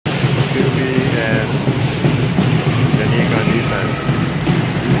Soupy and Nick on defense.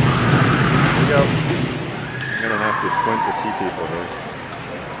 Here we go. I'm gonna have to squint to see people here.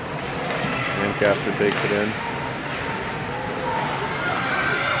 Ancaster takes it in.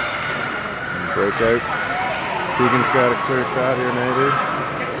 And break out. Keegan's got a clear shot here, maybe.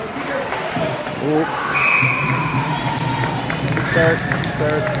 Ooh. Good start. Good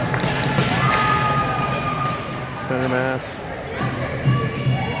start. Center mass.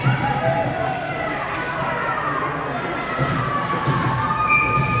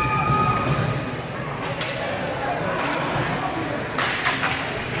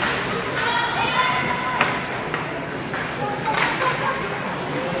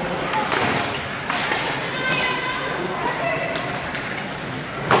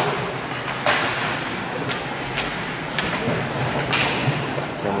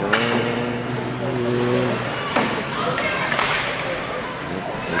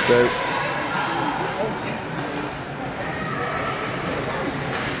 Out.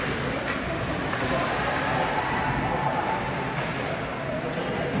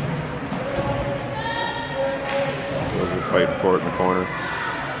 Those are fighting for it in the corner.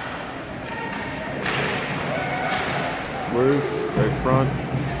 Loose, right front.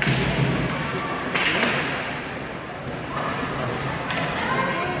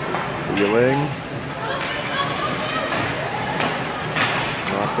 Wheeling.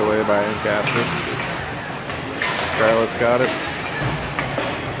 Knocked away by Ancaster. Scarlett's got it.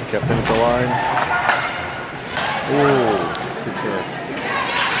 Kept in at the line. Ooh, good chance.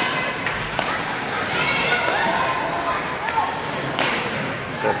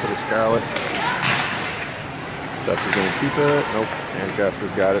 That's to the Scarlett. Dusty's gonna keep it. Nope,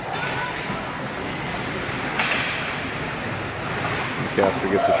 Ancaster's got it. Ancaster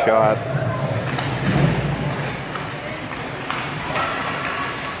gets a shot.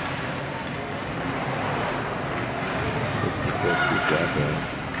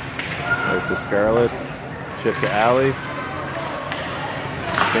 Out to Scarlett. Chip to Alley.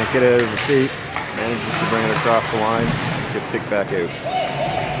 Can't get it out of the feet. Manages to bring it across the line. Gets kicked back out.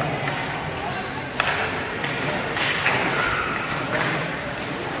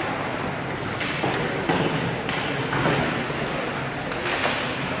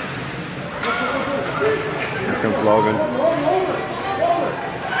 Here comes Logan.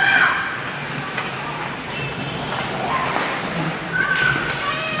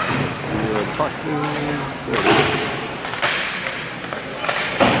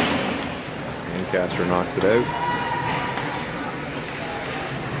 Ancaster knocks it out.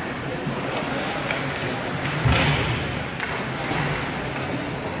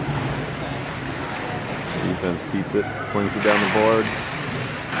 Defense keeps it, flings it down the boards.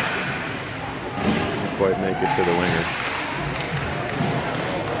 Didn't quite make it to the winger.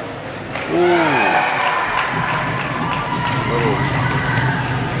 Ooh.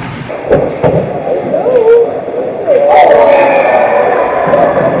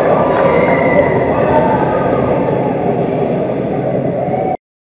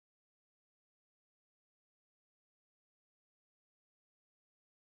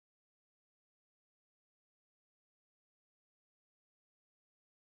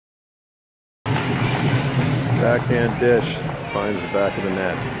 Backhand dish finds the back of the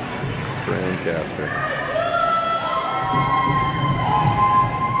net for Ancaster.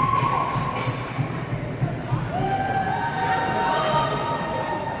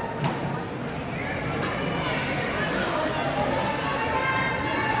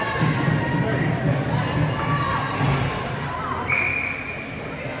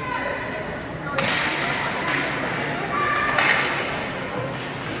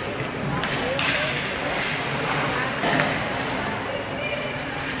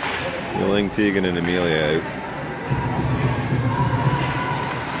 Tegan and Amelia out.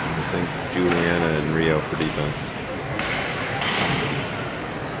 I think Juliana and Rio for defense.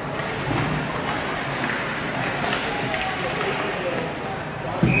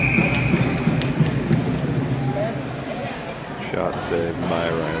 Shot saved by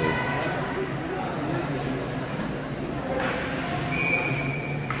Riley.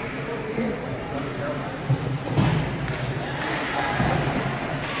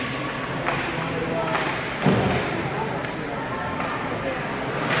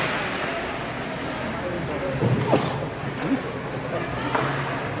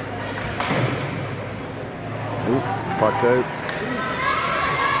 Puck's out.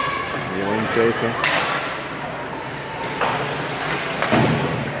 Elaine chasing.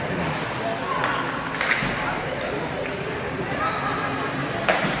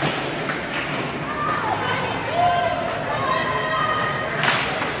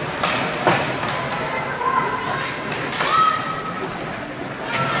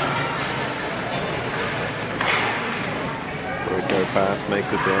 makes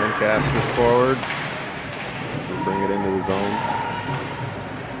it to Ancaster forward. We'll bring it into the zone.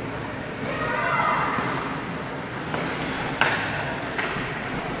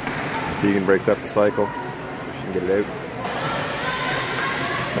 Tegan breaks up the cycle so she can get it out.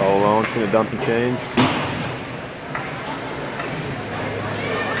 All alone, she's going to dump the change.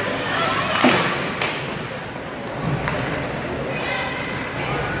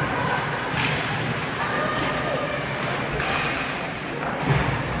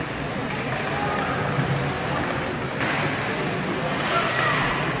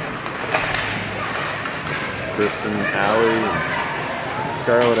 Kristen, Allie,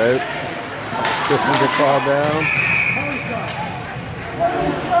 Scarlett out. Kristen gets hauled down.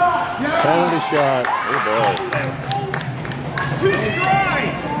 Penalty shot. Oh boy. 2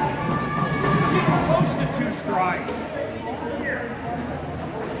 strides. Keep close to 2 strides.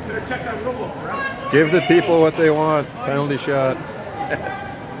 Better check that rule book, right? Give the people what they want. Penalty shot.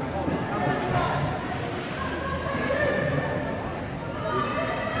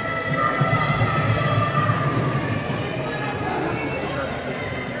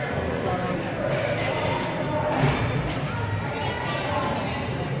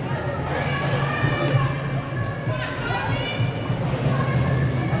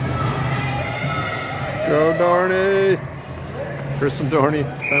 Go Dorney! Kristen Dorney,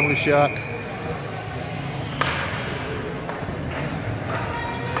 penalty shot.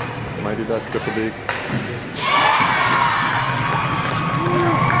 Mighty Duck triple D.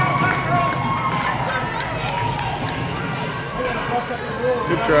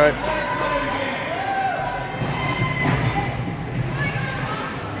 Good try.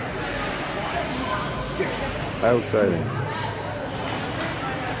 How exciting.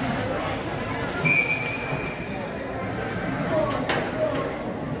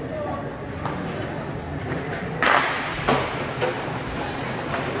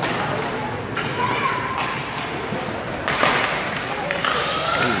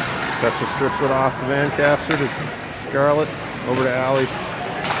 Tesla strips it off of Ancaster to Scarlett, over to Allie.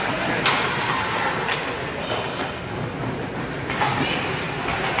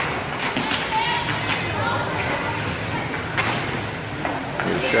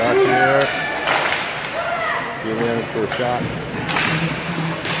 Good shot here. Juliana for a shot.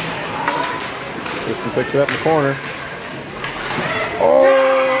 Kristen picks it up in the corner. Oh,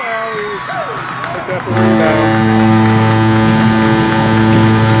 Allie! Picked up the rebound.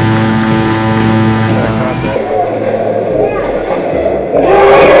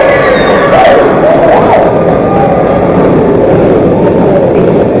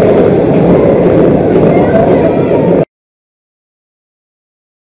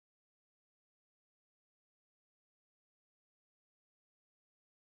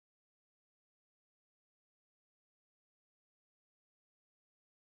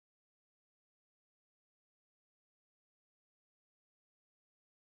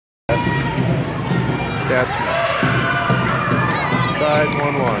 Catch. Side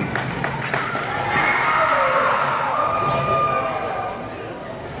 1-1.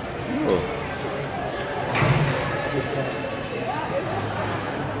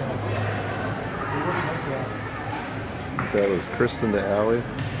 That was Kristen to Allie.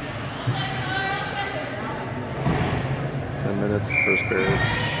 10 minutes, first period.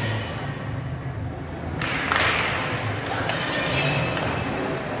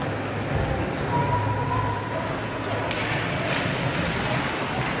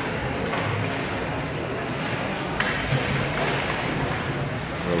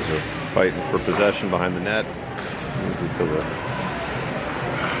 Fighting for possession behind the net. Moves it to the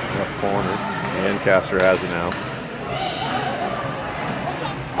left corner. Ancaster has it now.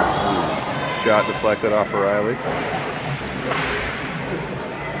 Shot deflected off O'Reilly.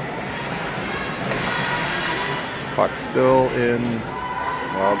 Puck still in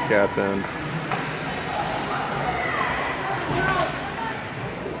Wildcats' end.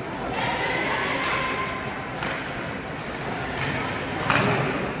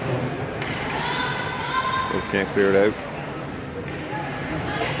 Can't clear it out.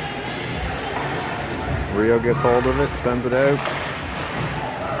 Rio gets hold of it, sends it out.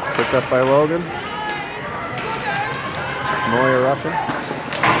 Picked up by Logan. Moya rushing.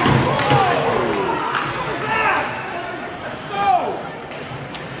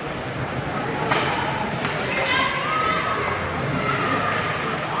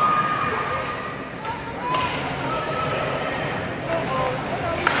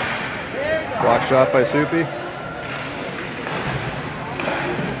 Block shot by Soupy.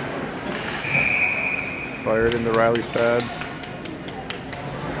 Fired into Riley's pads.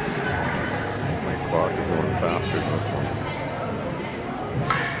 My clock is going faster than this one.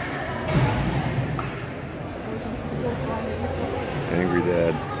 Angry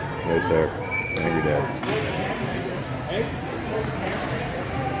Dad, right there. Angry Dad.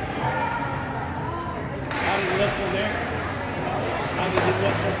 How did it look from there? How did it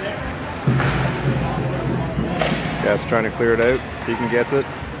look from there? Cat's trying to clear it out. Deacon gets it.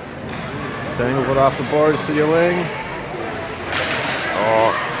 Dangles it off the boards to Yuling.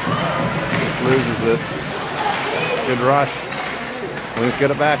 Oh, just loses it. Good rush. Let's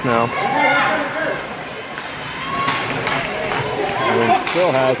get it back now. Yuling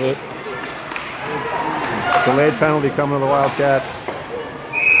still has it. Delayed penalty coming to the Wildcats.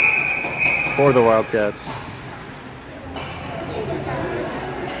 For the Wildcats.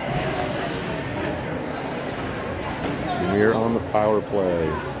 And we're on the power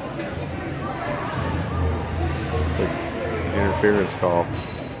play. Interference call.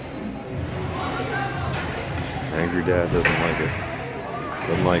 Angry Dad doesn't like it.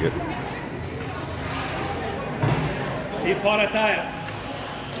 Doesn't like it. Si fora tayo.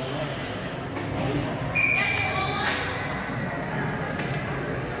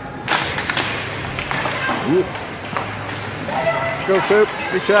 Let's go, Soup.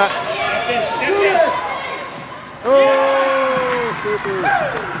 Big shot. Step in, step in. Oh, Soupy.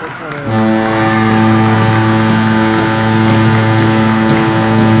 This one in.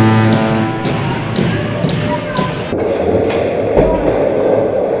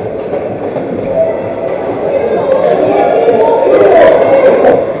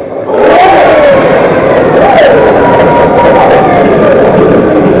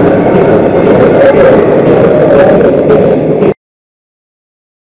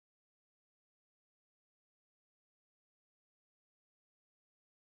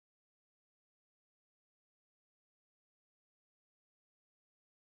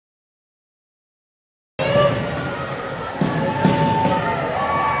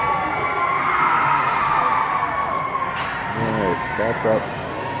 That's up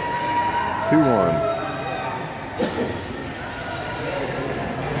 2-1.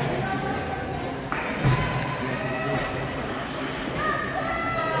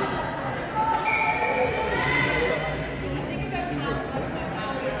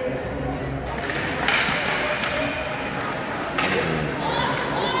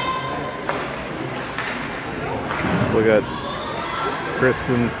 Let's look at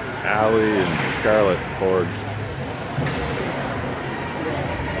Kristen, Allie, and Scarlett forwards.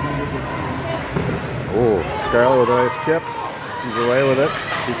 Oh, Scarlett with a nice chip. She's away with it.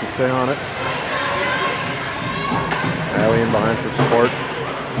 She can stay on it. Allie in behind for support.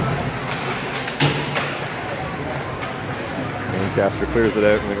 Ancaster clears it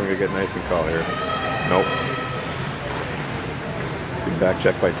out. I think we're going to get nice and call here. Nope. Good back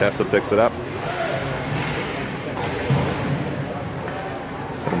check by Tessa. Picks it up.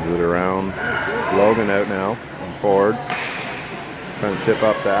 Sends it around. Logan out now. Forward. Trying to chip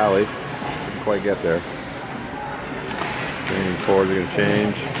up to Allie. Quite get there. Changing forwards are going to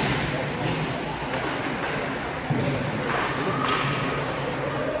change.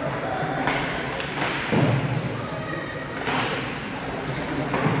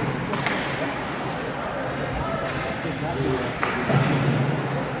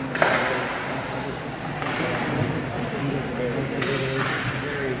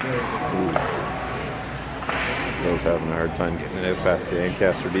 Rose having a hard time getting it out past the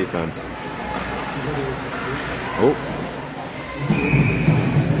Ancaster defense. Oh.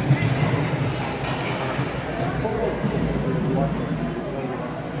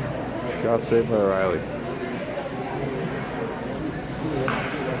 Shot saved by Riley.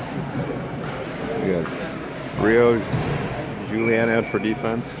 We got Rio, Julianne out for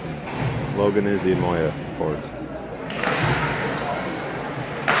defense. Logan, Izzy, and Moya forwards.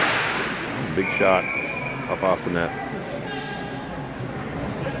 Big shot up off the net.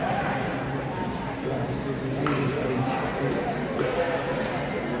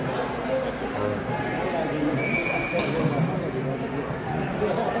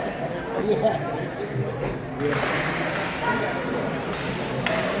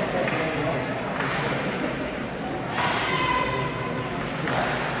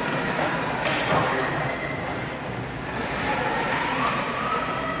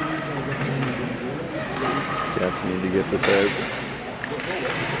 Cats need to get this out.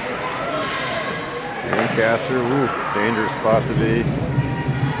 Ancaster, woo, dangerous spot to be.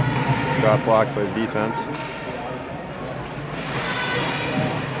 Shot blocked by defense.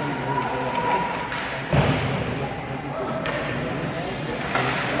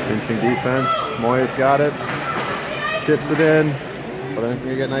 Pinching defense. Moya's got it. Chips it in. But I think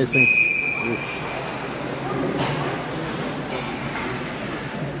we get nice and. Ooh.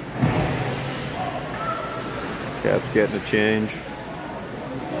 Cats getting a change.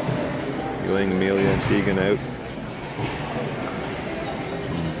 Ewing, Amelia, and Tegan out.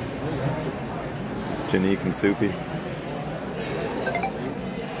 Janique and Soupy.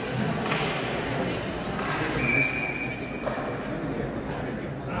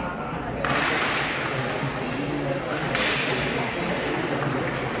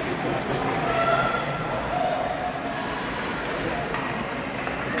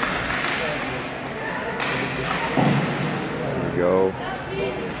 Go.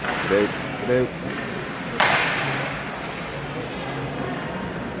 Get out. Get out.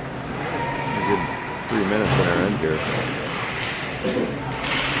 A good 3 minutes on our end here.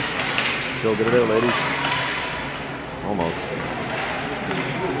 Still get it out, ladies. Almost.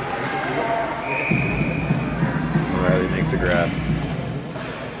 Riley makes a grab.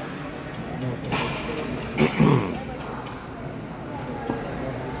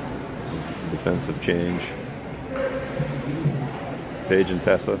 Defensive change. Paige and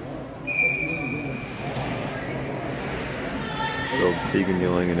Tessa. Still Tegan,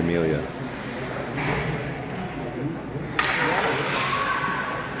 Ewing, and Amelia.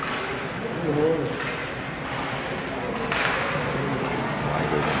 My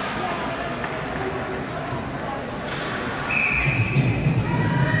goodness.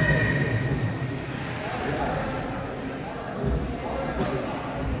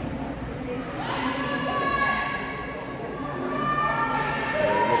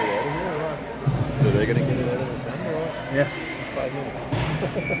 So they're going to get it out of the sun or what? Yeah. 5 minutes.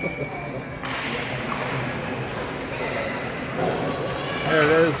 There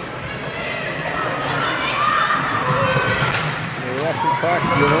it is. The Russian puck,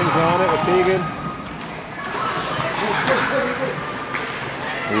 Ewing's on it with Tegan.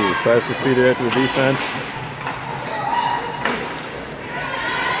 Ooh, tries to feed it out to the defense.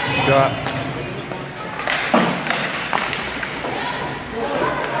 Shot.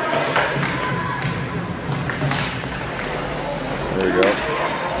 There we go.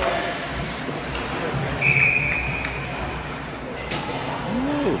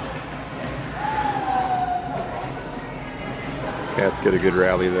 Ooh. Cats get a good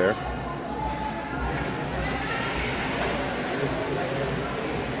rally there.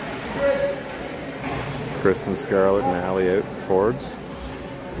 Kristen, Scarlett, and Allie out forwards.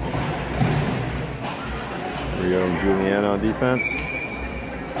 Rio and Juliana on defense.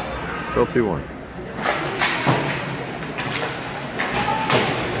 Still 2-1.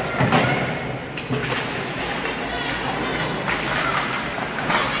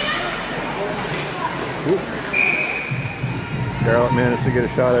 Scarlett managed to get a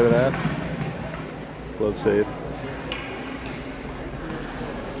shot out of that. Glove save.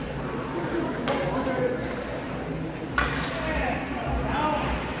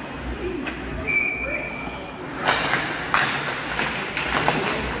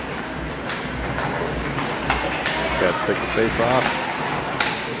 Cats take the face off.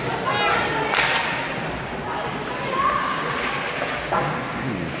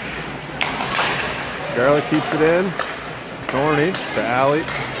 Scarlett keeps it in. Dorney to Allie.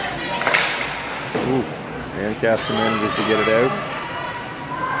 Ooh, Ancaster manages to get it out.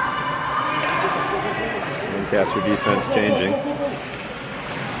 Ancaster defense changing.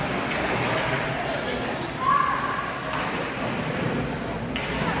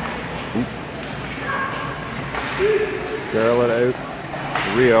 Ooh. Scarlett out.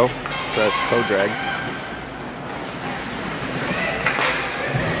 Rio tries to toe drag.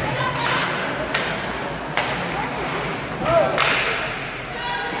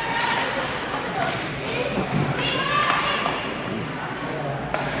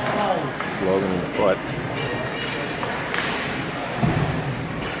 Logan in the foot.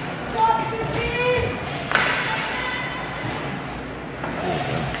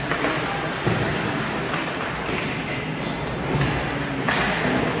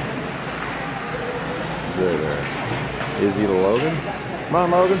 There. Izzy to Logan. Come on,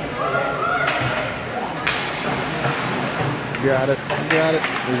 Logan. You got it. You got it.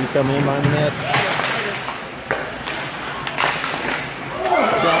 Izzy coming in behind the net.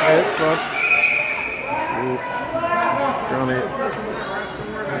 Shot out front. Scrummy.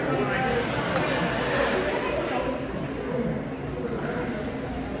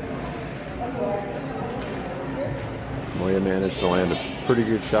 Moya managed to land a pretty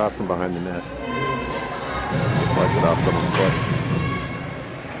good shot from behind the net. Deflected off someone's foot.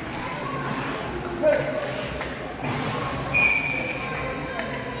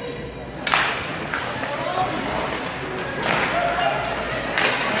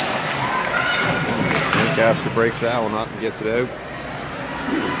 Ancaster breaks that one up and gets it out.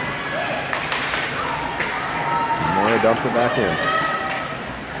 Moya dumps it back in.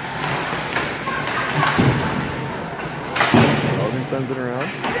 sends it around.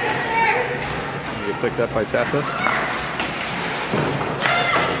 You get picked up by Tessa.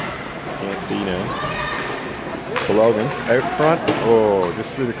 Can't see now. To Logan. Out in front. Oh,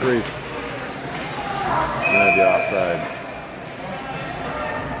 just through the crease. Gonna be offside.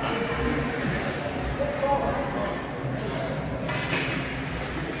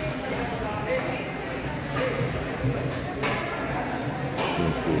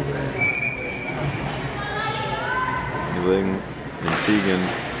 And Tegan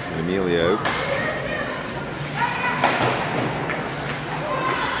and Amelia out.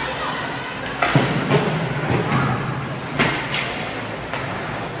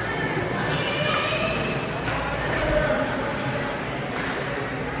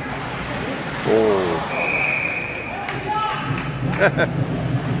 Oh.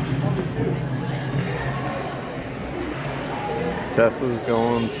 Tesla's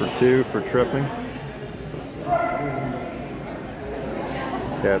going for 2 for tripping.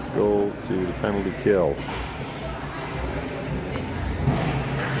 Cats go to the penalty kill.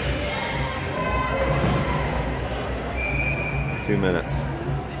 Two minutes.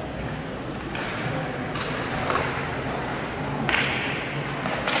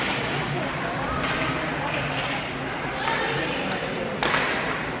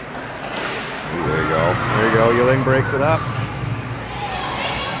 Ooh, there you go. There you go. Yling breaks it up.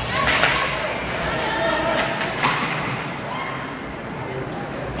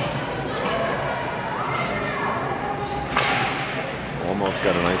 Almost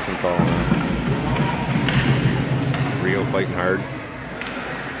got an icing call on that. Rio fighting hard.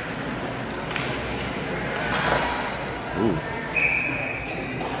 Ooh.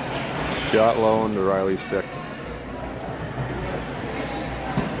 Shot low into Riley's stick.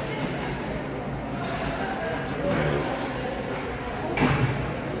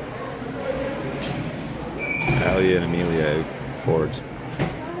 Alia and Amelia out forwards.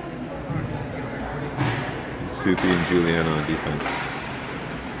 Soupy and Juliana on defense.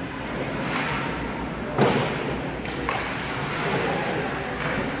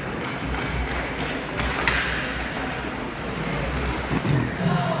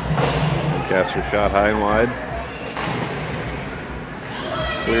 Ancaster shot high and wide.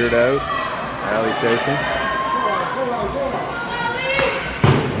 Cleared out. Alley chasing.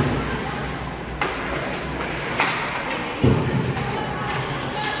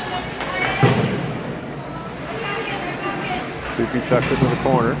 Soupy chucks it to the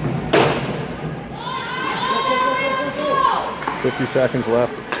corner. 50 seconds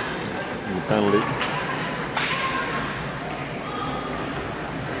left in the penalty.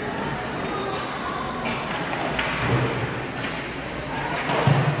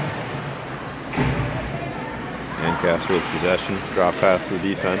 Ancaster with possession, drop pass to the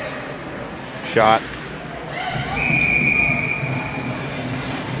defense. Shot.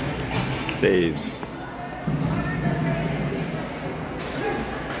 Save.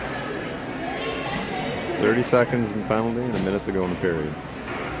 .30 seconds in penalty and a minute to go in the period.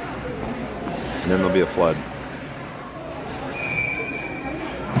 And then there'll be a flood.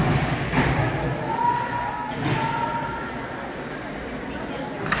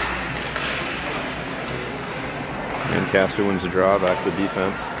 Ancaster wins the draw, back to the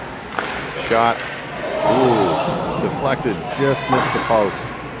defense. Shot. Ooh, deflected, just missed the post.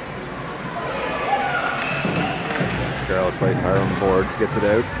 Scarlett fighting hard on the boards, gets it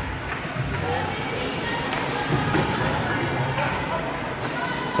out.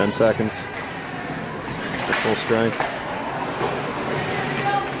 10 seconds. To full strength.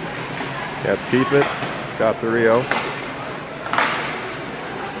 Cats keep it. Shot to Rio.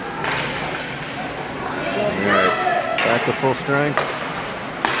 Alright. Back to full strength.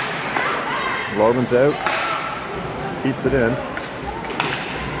 Logan's out. Keeps it in.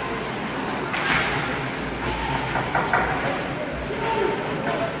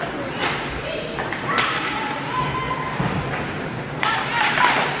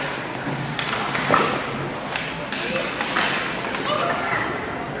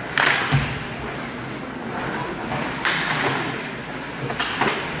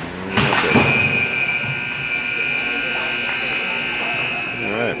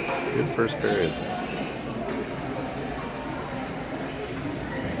 First period.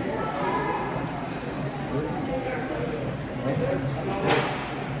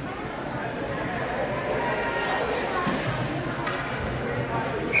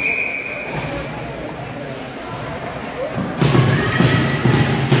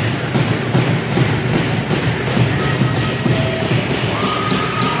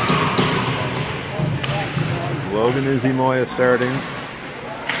 Logan Izzy Moya starting.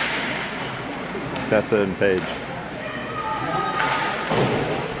 Tessa and Paige.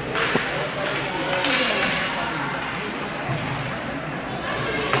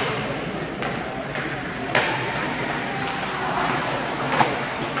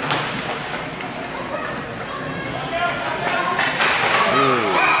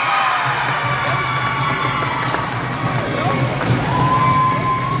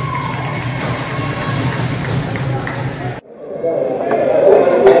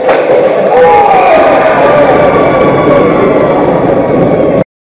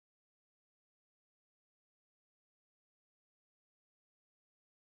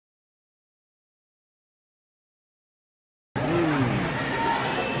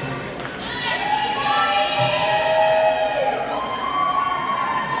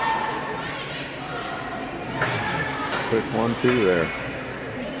 Quick 1-2 there.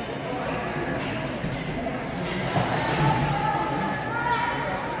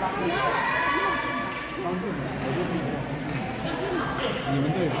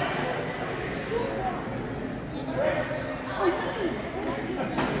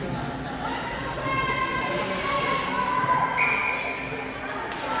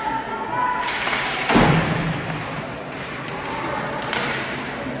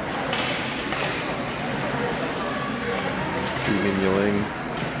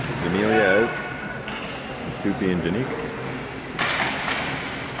 Amelia out. Soupy and Janique.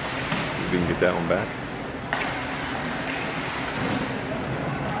 See if we can get that one back.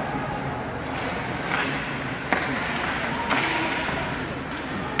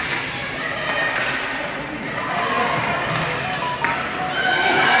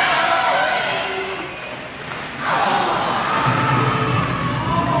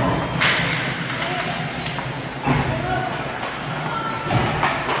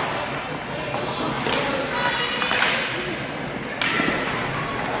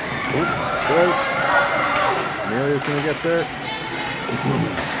 Amelia's going to get there.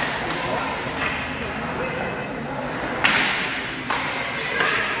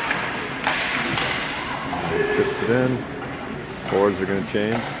 Chips it in. Forwards are going to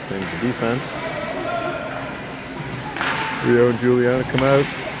change. Same with the defense. Rio and Juliana come out.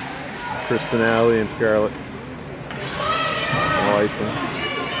 Kristen, Alley, and Scarlett. No icing.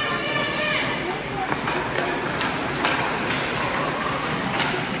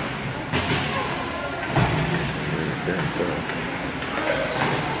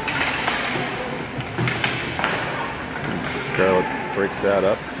 Scarlett breaks that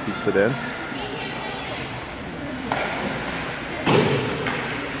up, keeps it in.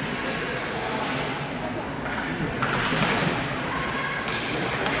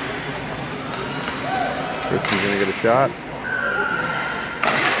 Kristen's gonna get a shot.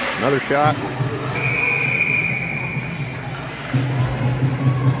 Another shot.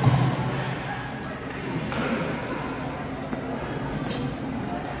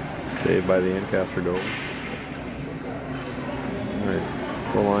 Saved by the Ancaster goal. Alright,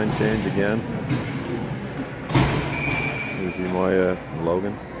 full line change again. Izzy, Moya, and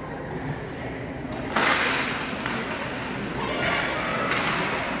Logan.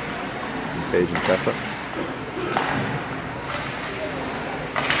 And Paige and Tessa.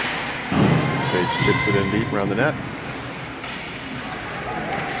 Paige chips it in deep around the net.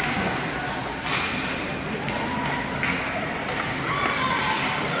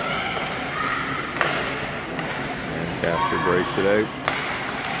 Ancaster breaks it out.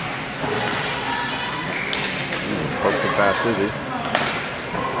 Pokes it past Izzy.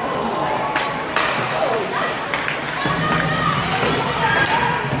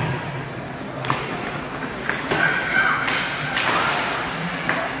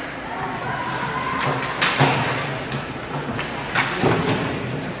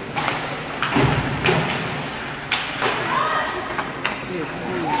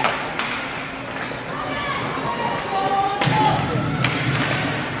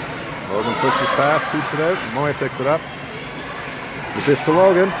 Logan pushes past, keeps it out. Moy picks it up. With this to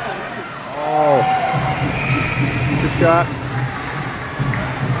Logan. Oh, good shot.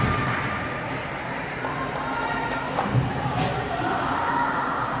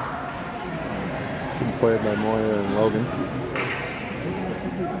 Good play by Moya and Logan.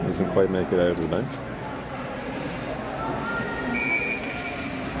 Doesn't quite make it out of the bench.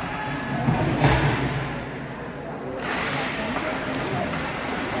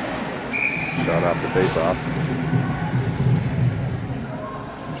 Shot off the face-off.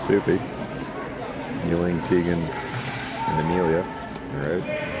 Soupy, Ewing, Tegan, and Amelia. All right.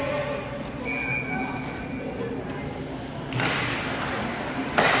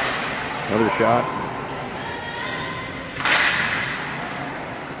 Another shot.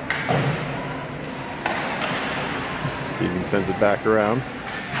 Tegan Sends it back around.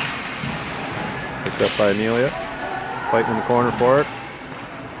 Picked up by Amelia. Fighting in the corner for it.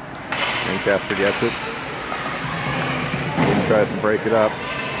 Ancaster gets it. He tries to break it up.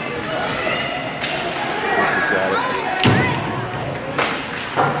 Soupy's got it.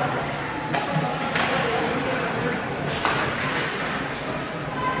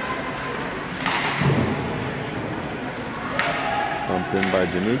 Bumped in by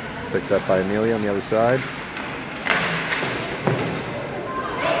Janique. Picked up by Amelia on the other side.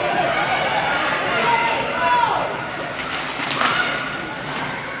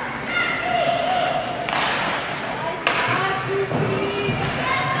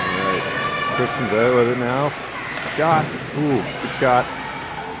 Kristen's out with it now. Shot. Ooh, good shot.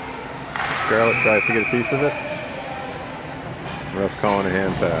 Scarlett tries to get a piece of it. Ref's calling a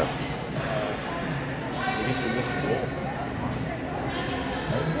hand pass. I guess we missed the goal.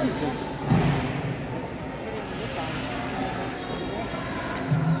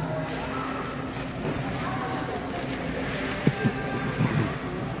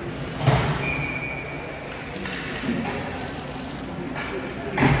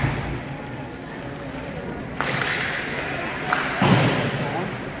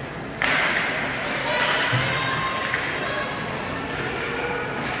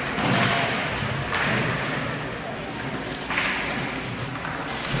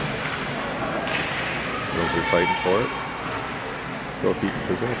 They're fighting for it. Still keeps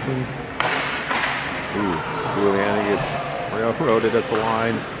possession. Ooh, Juliana gets railroaded at the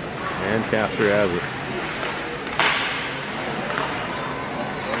line. Ancaster has it.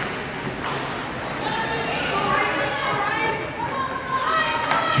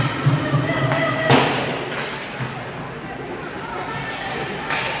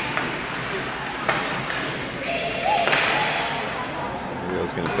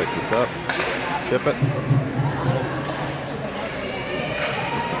 Rio's going to pick this up. Tip it.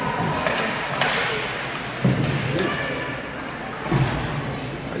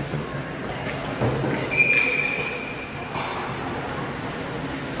 Icing.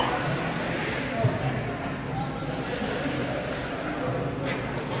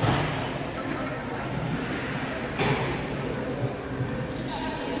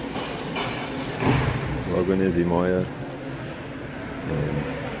 Logan, Izzy, Moya, and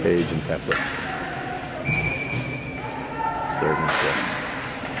Paige and Tessa. Third and fifth.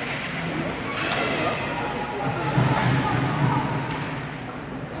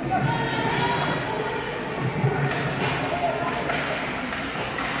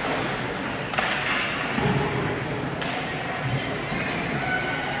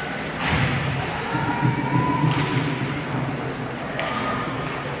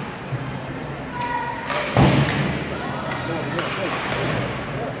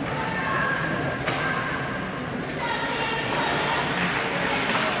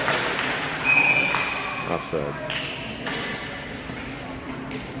 Offside.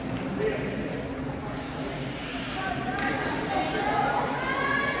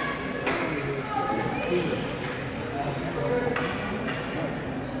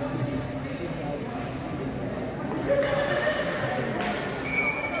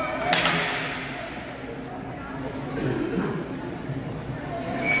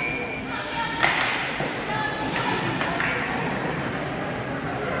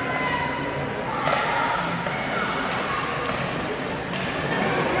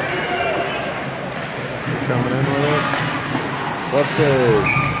 Coming in with it. Left save.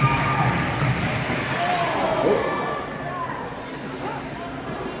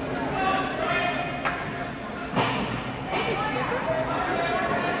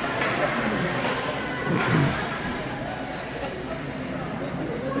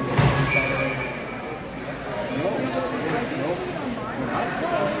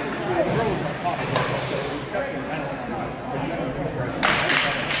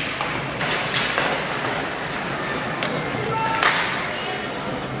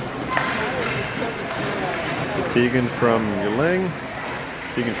 Tegan from Yuling.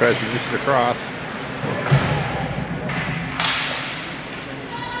 Tegan tries to push it across.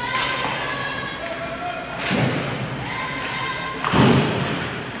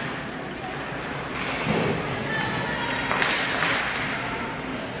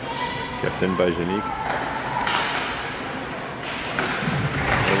 Kept in by Janique.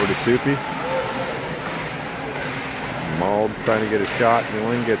 Over to Soupy. Mauled trying to get a shot.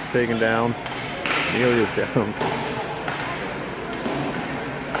 Yuling gets taken down. Amelia's down.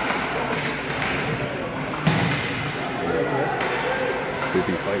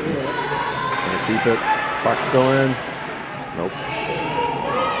 Soupy fighting. Gonna keep it. Puck's still in. Nope.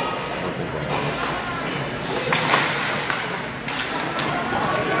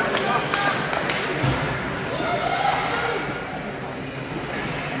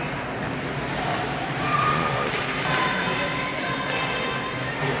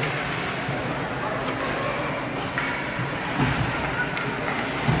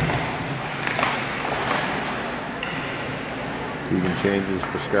 Even changes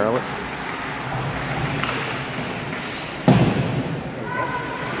for Scarlet.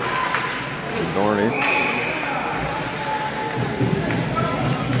 Dorney.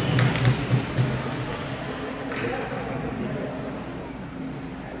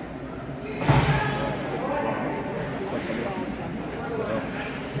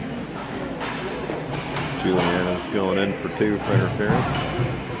 Juliana's going in for 2 for interference.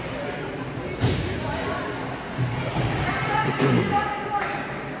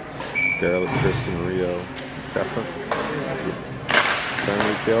 Scarlet, Kristen, Rio, Crescent.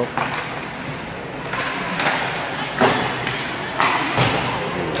 Family kill.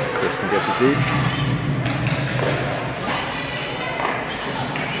 Kristen gets it deep.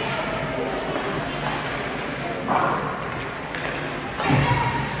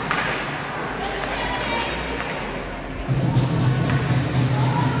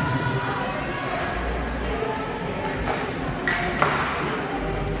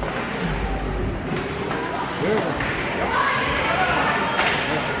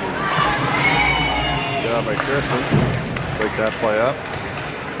 By Kristen, break that play up.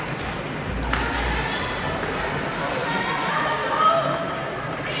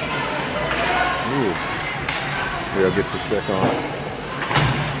 Ooh. Rio gets a stick on it.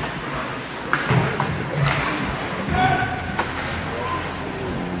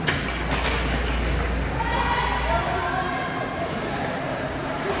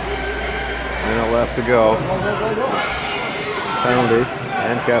 Minute left to go. Penalty.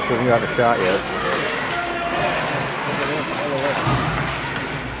 Ancaster hasn't gotten a shot yet.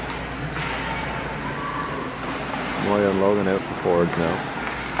 Moya and Logan out for forwards now.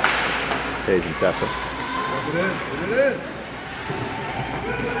 Paige and Tessa. Put it in, put it in.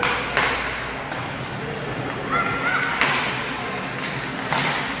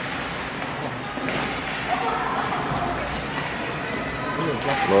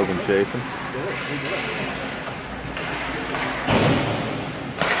 Logan chasing.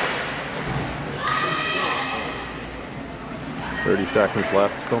 30 seconds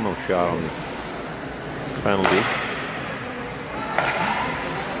left. Still no shot on this penalty.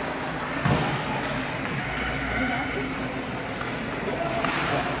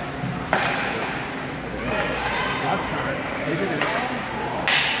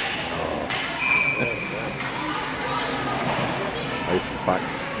 Nice puck.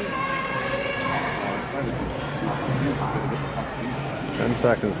 10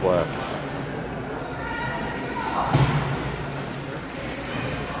 seconds left.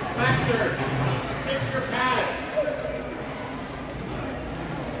 Baxter, fix your pad.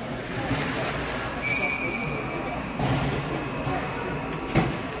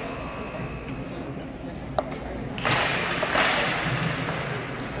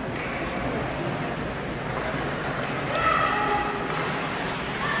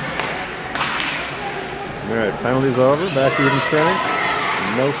 All right, penalty's over. Back to even strength.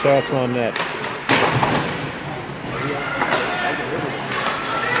 No shots on net.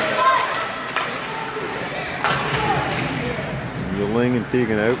 Ling and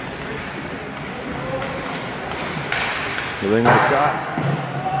Tegan out. Ling with a shot.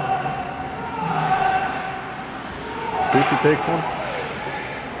 Soupy takes one.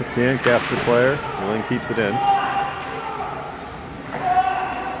 It's the Ancaster player. Ling keeps it in.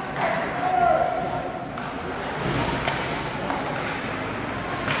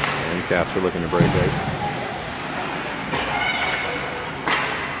 Ancaster looking to break out.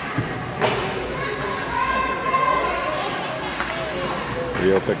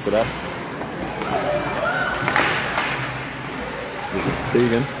 Rio picks it up. Gives it to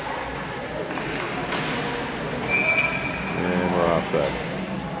Tegan. And we're offside.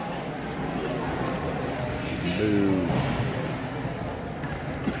 Boo.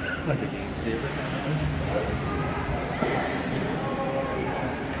 Like a game saver.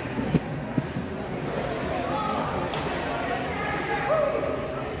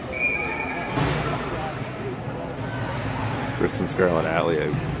 Kristen, Scarlett, Allie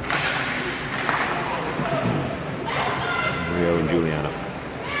out. Rio and Juliana.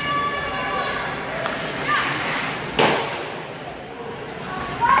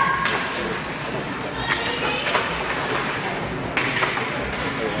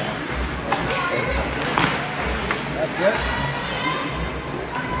 That's it.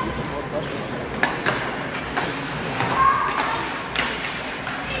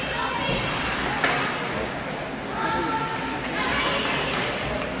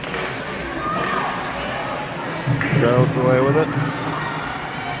 Scarlett's away with it.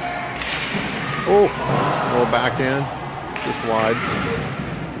 Oh, a little backhand, just wide.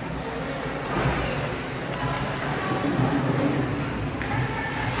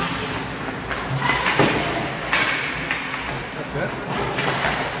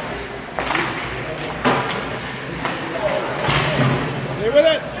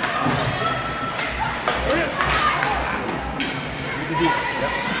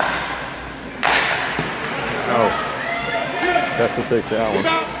 takes the alley.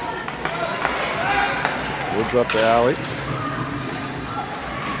 Woods up the alley.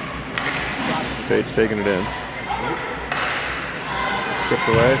 Page taking it in. Chipped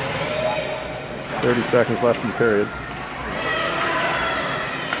away. 30 seconds left in the period.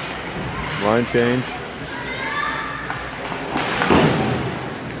 Line change.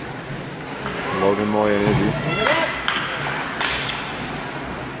 Logan, Moy, and Izzy.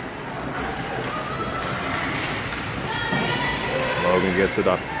 Logan gets it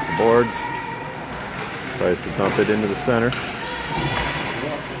up the boards. Tries to dump it into the center.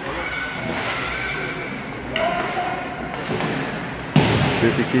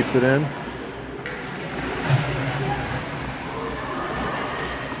 Soupy keeps it in.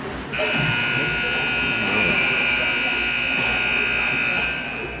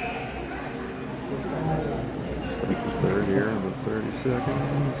 Third here in about 30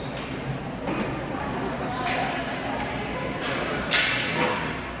 seconds.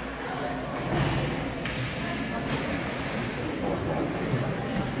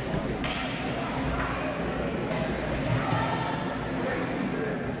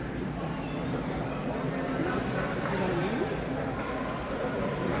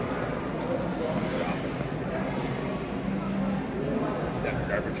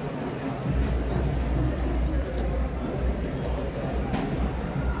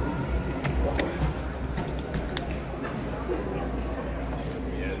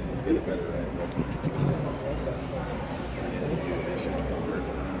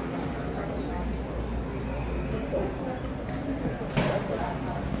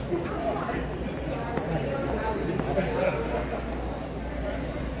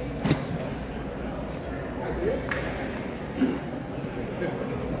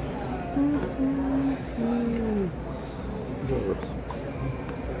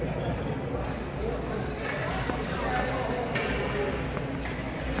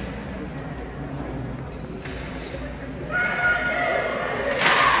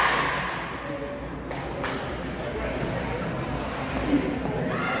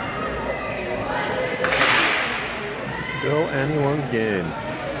 Still anyone's game.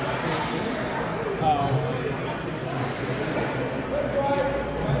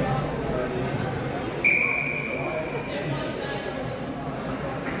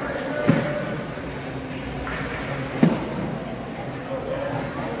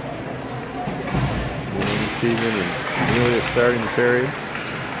 Keegan and Amelia starting the period.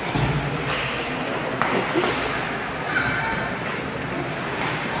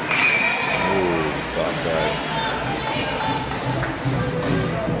 Offside.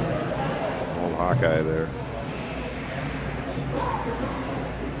 Old Hawkeye there.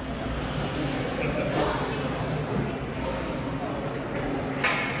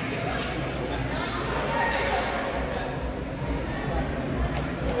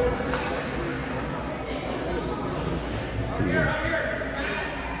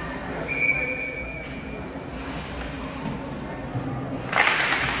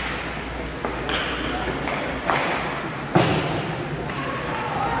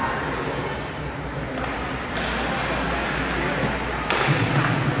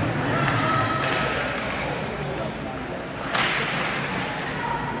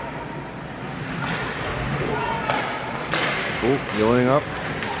 Going up,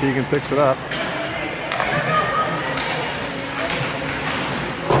 Keegan picks it up.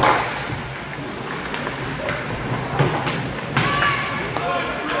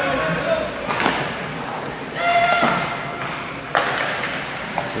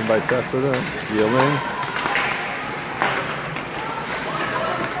 In by Tessa then, Yielding.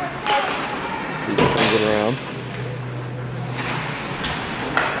 Keegan sends it around.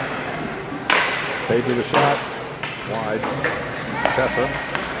 Page with a shot, wide. Tessa.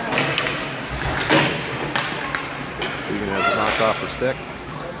 Keegan has it knocked off her stick.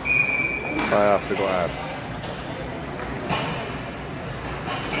 Fly off the glass.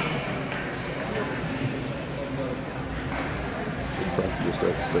 Just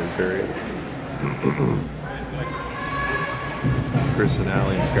start the third period. Kristen,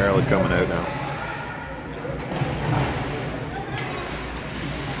 Allie, and Scarlett coming out now.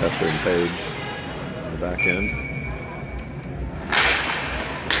 Tessa and Paige on the back end.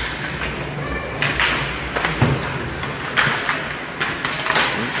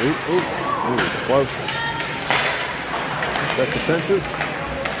 Ooh, close. Tessa pinches.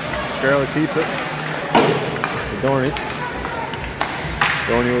 Scarlett keeps it. Dorney.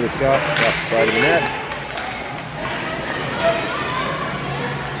 Dorney with a shot off the side of the net.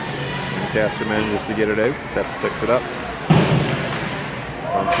 Ancaster manages to get it out. Tessa picks it up.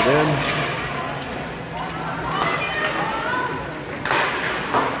 Pumps it in.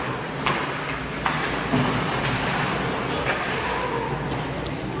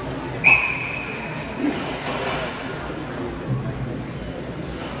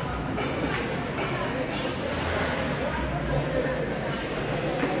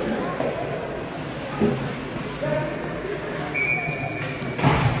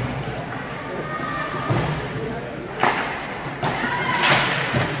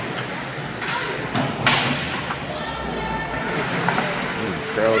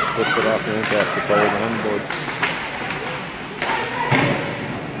 Scarlett flips it off the Ancaster player behind the boards.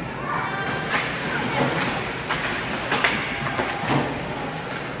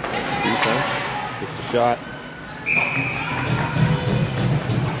 Defense gets a shot.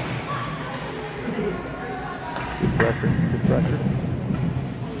 Good pressure, good pressure.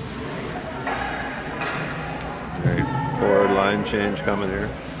 Alright, forward line change coming here.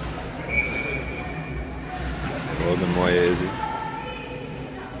 Logan Moyezi.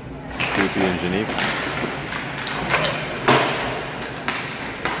 Soupy and Geneva.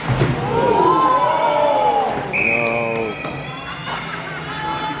 No.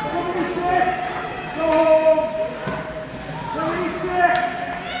 76! Go home! 76!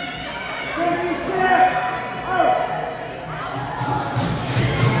 76! Out!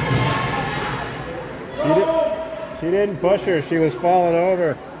 She didn't push her, she was falling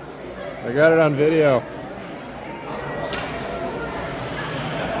over. I got it on video.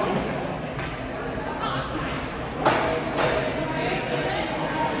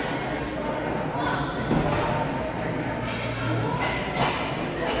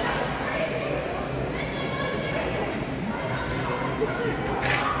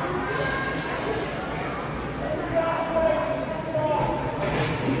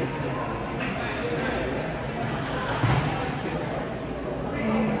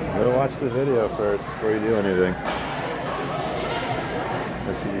 Watch the video first before you do anything.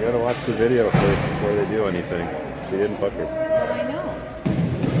 You gotta watch the video first before they do anything. She didn't push her. Well, I know.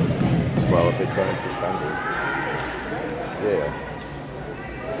 Well, if they try and suspend her. Yeah.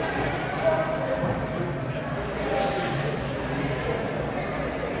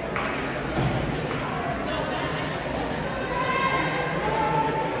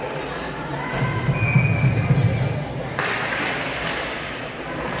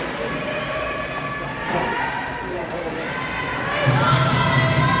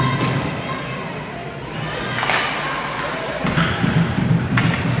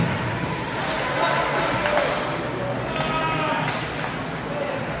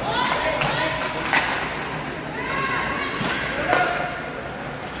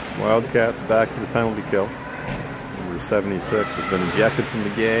 Wildcats back to the penalty kill. Number 76 has been ejected from the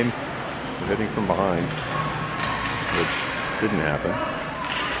game for hitting from behind, which didn't happen.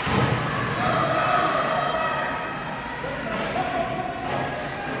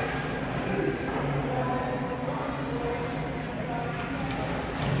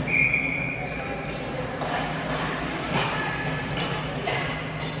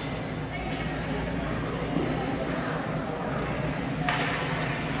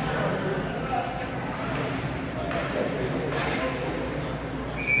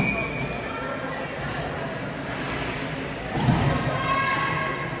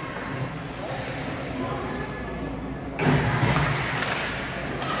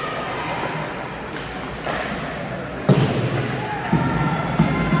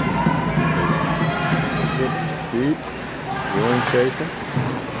 Deep, Ewing chasing.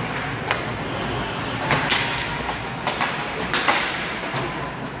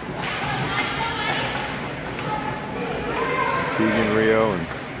 Tegan, Rio, and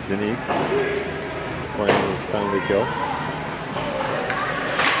Janique playing this penalty kill.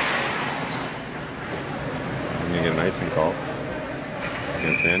 I'm going to get an icing call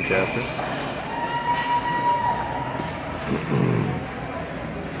against Ancaster.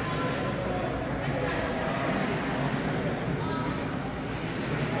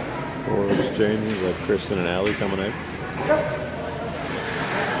 Forward exchange, we have Kristen and Allie coming out.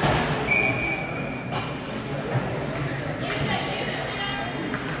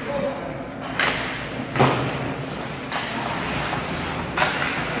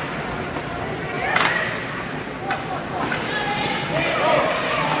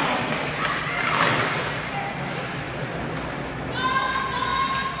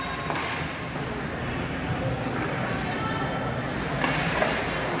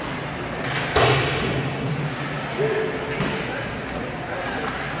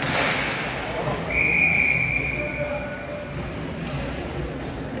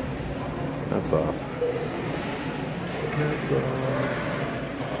 That's off. That's off.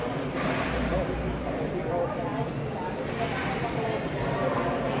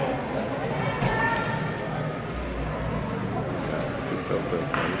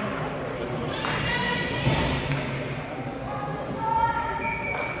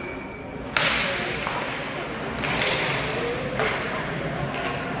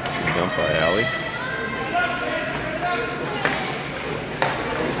 Dump by Allie.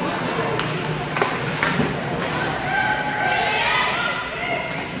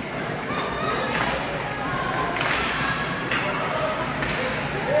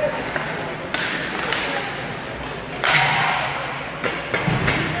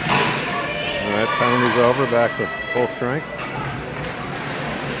 is over, back to full strength.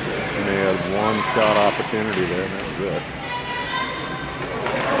 And they had one shot opportunity there, and that was it.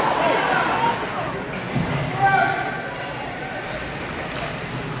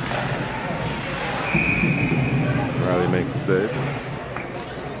 Riley makes the save.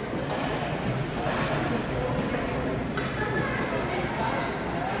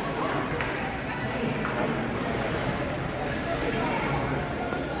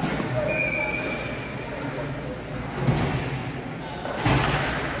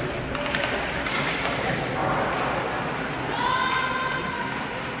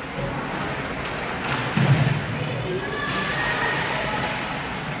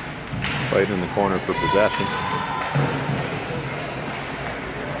 Fight in the corner for possession.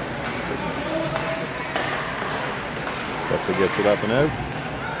 Kessler gets it up and out.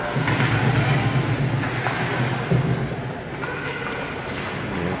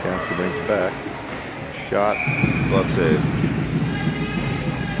 And Ancaster brings it back. Shot, glove save.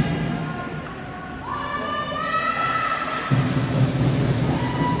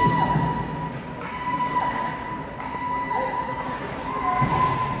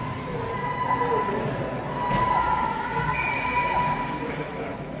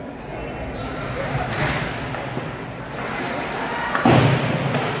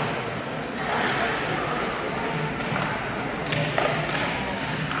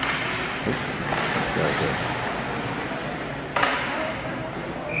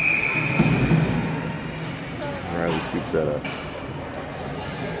 Riley scoops that up.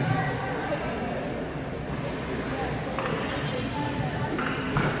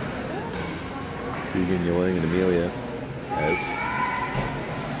 Keegan, Ewing, and Amelia out.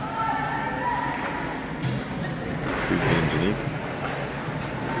 Soupy and Janique.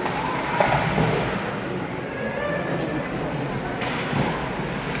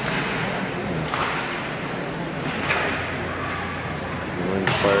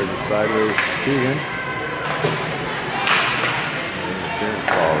 Fires it sideways to Keegan. Interference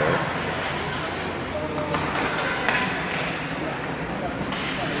ball there.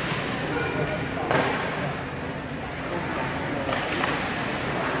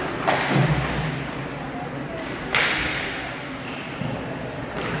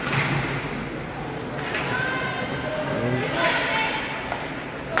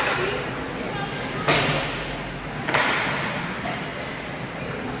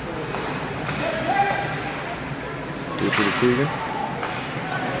 Super to Keegan.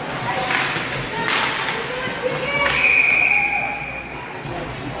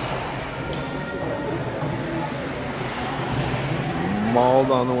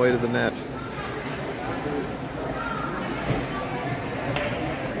 Mauled on the way to the net.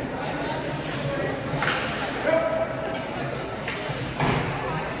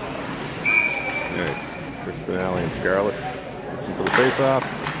 All right, Kristen Alley and Scarlett listen for the face-off.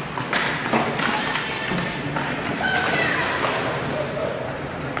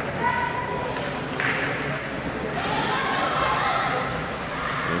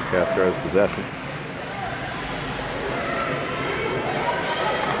 Ancaster has possession.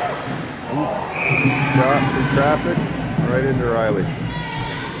 Shot through traffic, right into Riley.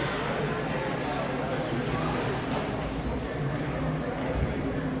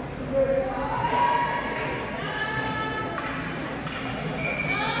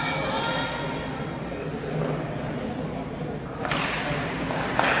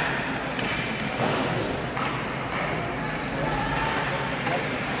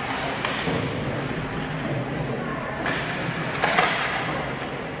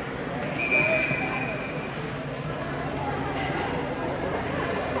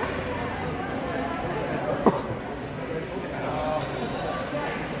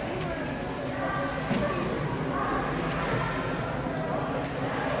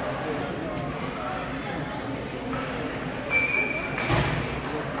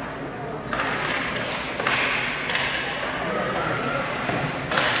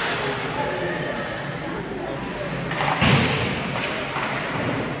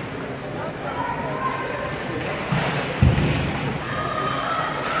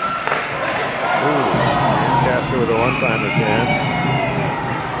 With a one-timer chance.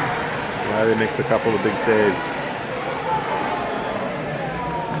 Riley makes a couple of big saves.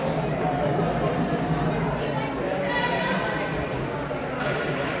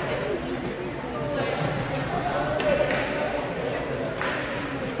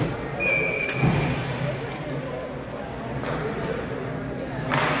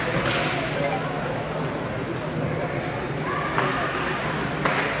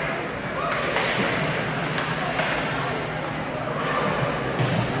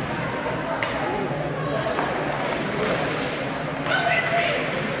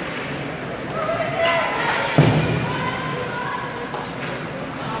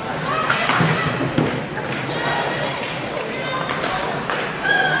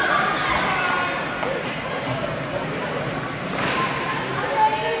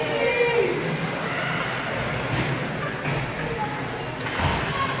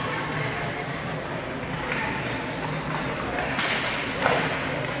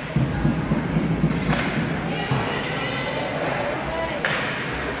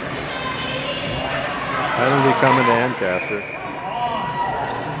 Ancaster.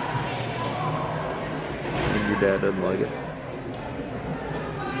 And your dad doesn't like it.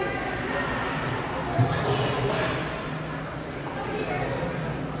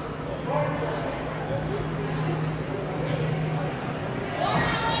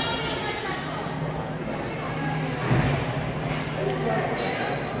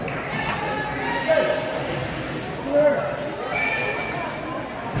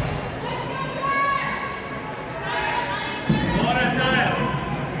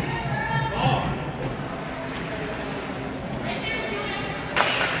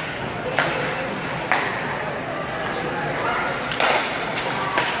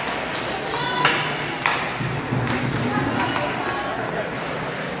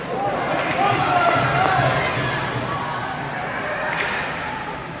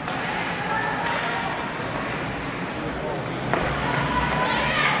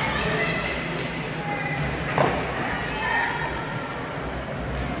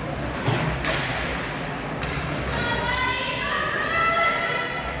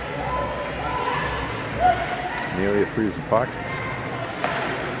 Frees the puck.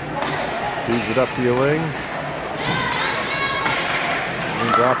 Feeds it up to your wing.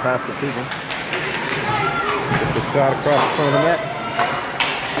 And drop past the Tegan. Gets a shot across the front of the net.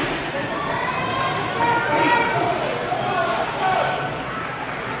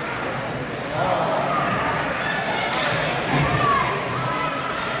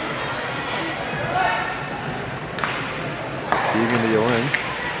 Tegan to your wing.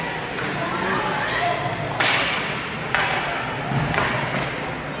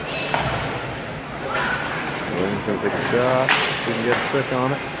 Going to take a shot. Didn't get a stick on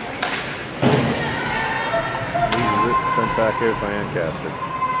it. Loses it. Sent back out by Ancaster.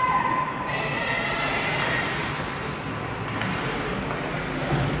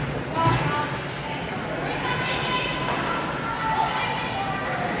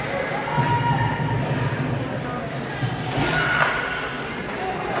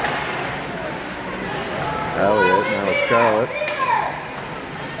 Elliott, now Scarlett.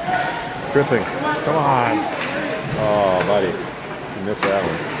 Tripping. Come on. Oh, buddy. You missed that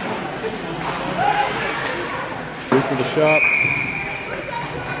one. Shoot for the shot.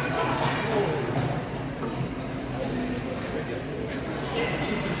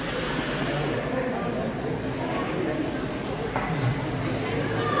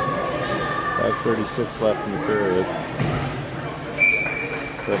 .5:36 left in the period.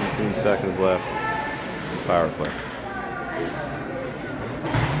 17 seconds left. Power play.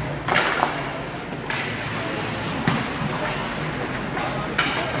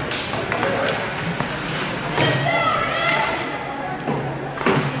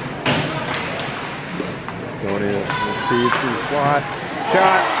 Feed through the slot.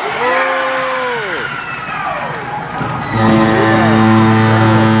 Shot.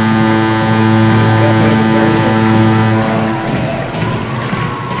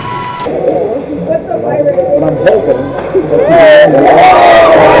 But I'm hoping.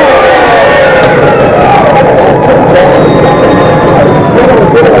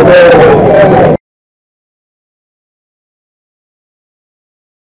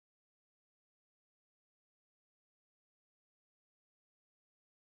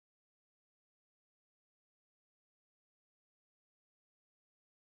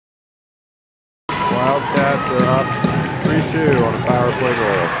 Wildcats are up 3-2 on a power play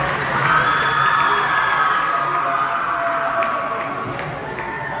goal.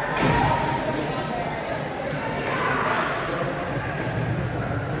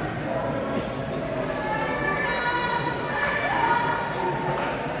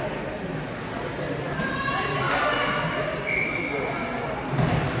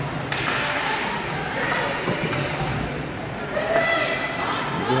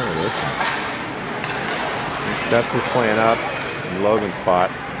 Dustin's playing up in Logan's spot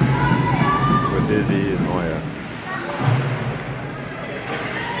with Izzy and Moya.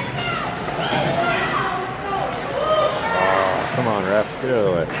 Oh, come on, ref. Get out of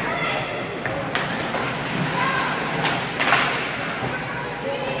the way.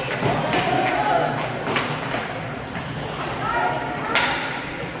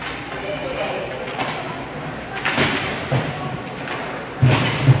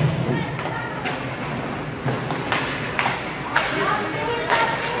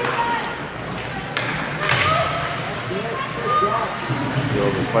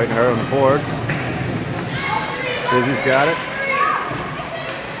 Fighting her on the boards. Izzy's got it.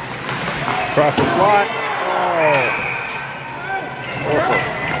 Across the slot. Oh. Awful.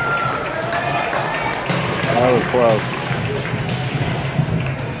 That was close.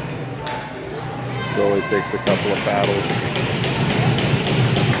 Goalie takes a couple of paddles.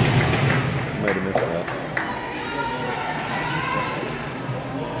 Might have missed that.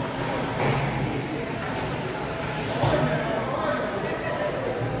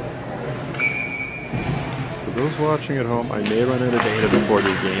 For those watching at home, I may run out of data before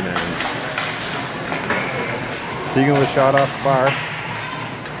this game ends. Keegan with a shot off the bar.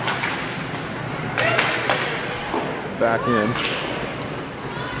 Back in.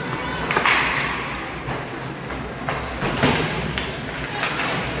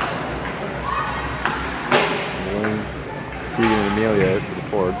 Keegan and Amelia for the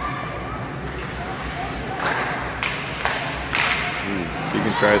Fords.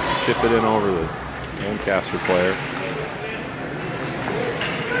 Keegan tries to chip it in over the Ancaster player.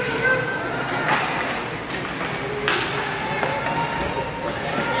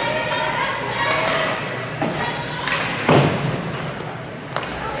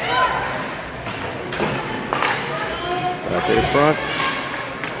 Back in front.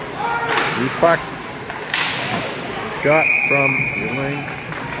 Loose puck. Shot from Elaine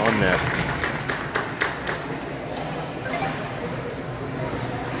on net.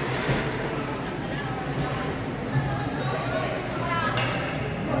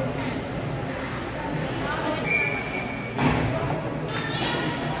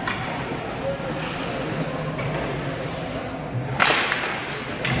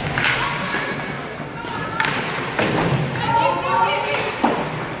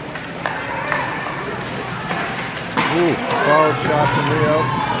 Solid shot from Rio.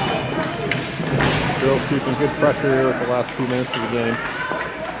 Girls keeping good pressure here with the last few minutes of the game.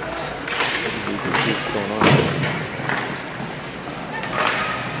 You can see what's going on.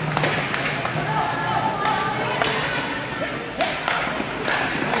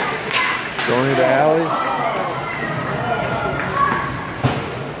 Stoney to Alley.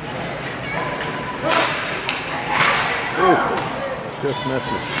 Ooh, just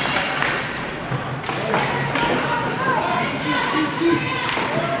misses.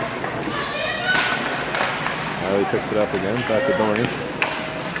 Riley picks it up again, back to Dorney.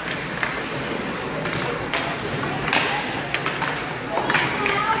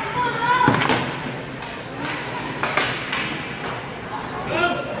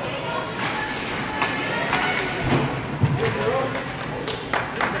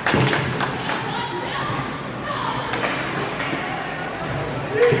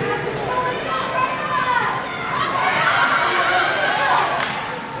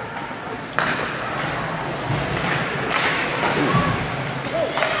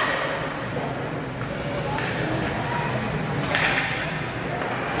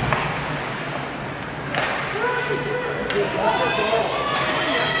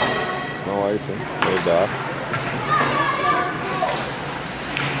 No icing, waved off.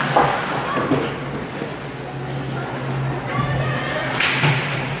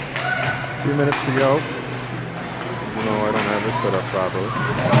 Few minutes to go. No, I don't have this set up properly.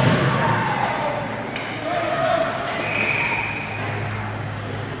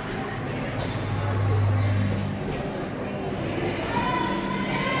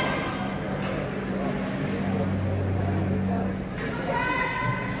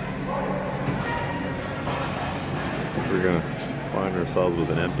 We're going to find ourselves with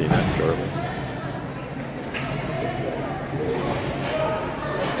an empty net shortly.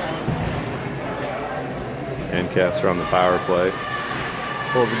 Ancaster on the power play.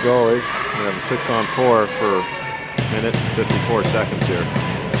 Pulled the goalie. We have a 6-on-4 for a minute and 54 seconds here.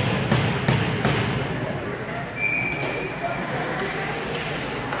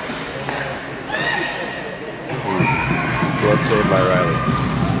 Glove saved by Riley.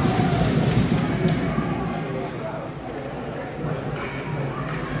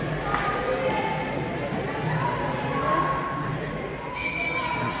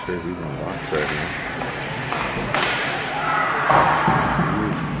 Sure he's in the box right now.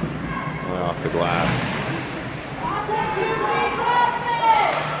 Well, off the glass.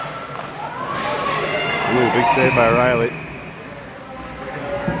 Ooh, big save by Riley.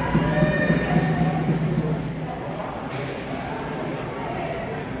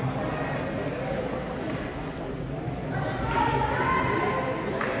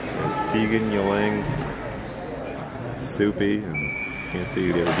 Keegan, Yeling, Soupy, and can't see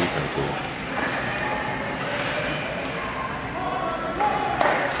who the other defense is.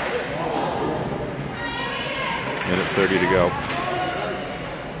 Minute 30 to go.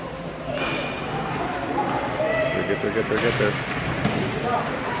 Get there.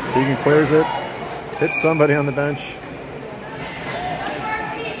 Keegan clears it. Hits somebody on the bench.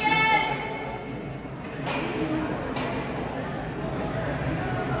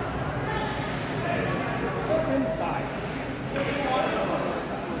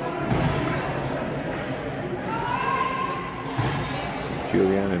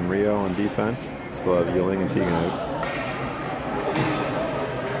 Julianne and Rio on defense. Still have Yling and Tegan out.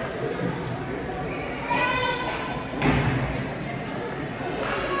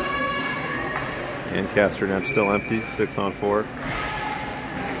 Ancaster net still empty, 6 on 4. Ooh.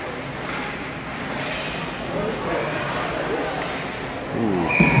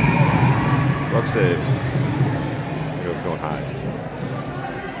 Glove save. It was going high.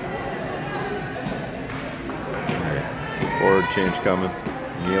 Alright. Forward change coming.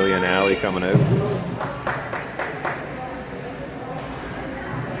 Amelia and Allie coming out.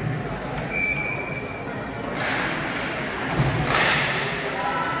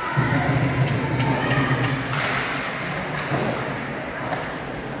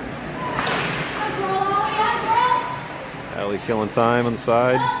 Allie killing time on the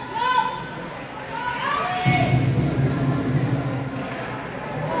side.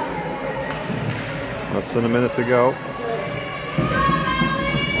 Less than a minute to go.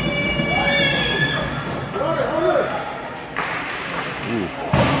 Ooh.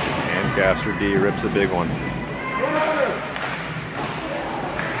 Ancaster D rips a big one.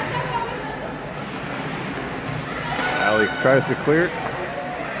 Allie tries to clear it.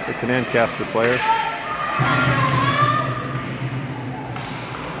 It's an Ancaster player.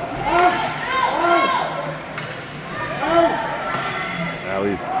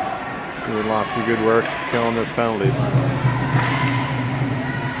 Allie's doing lots of good work, killing this penalty.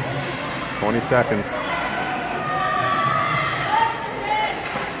 20 seconds.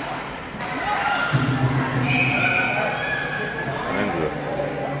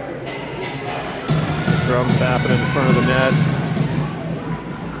 Scrums happening in front of the net.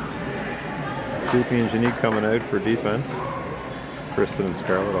 Soupy and Janique coming out for defense. Kristen and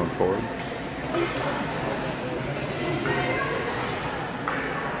Scarlett on forward.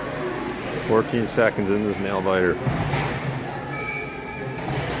 "14 seconds in this nail biter."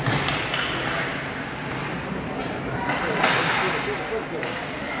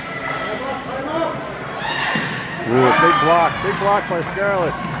 Ooh, big block by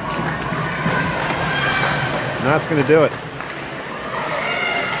Scarlett. And that's going to do it.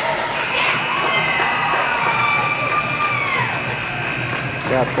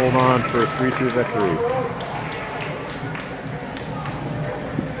 Cats hold on for a 3-2 victory.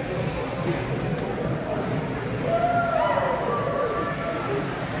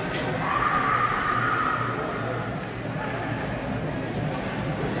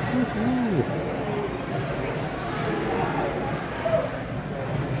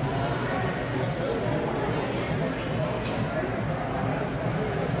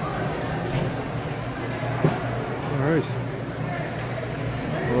 Alright.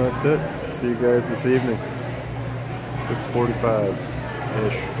 Well, that's it. See you guys this evening.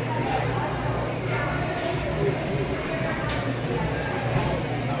 6:45-ish.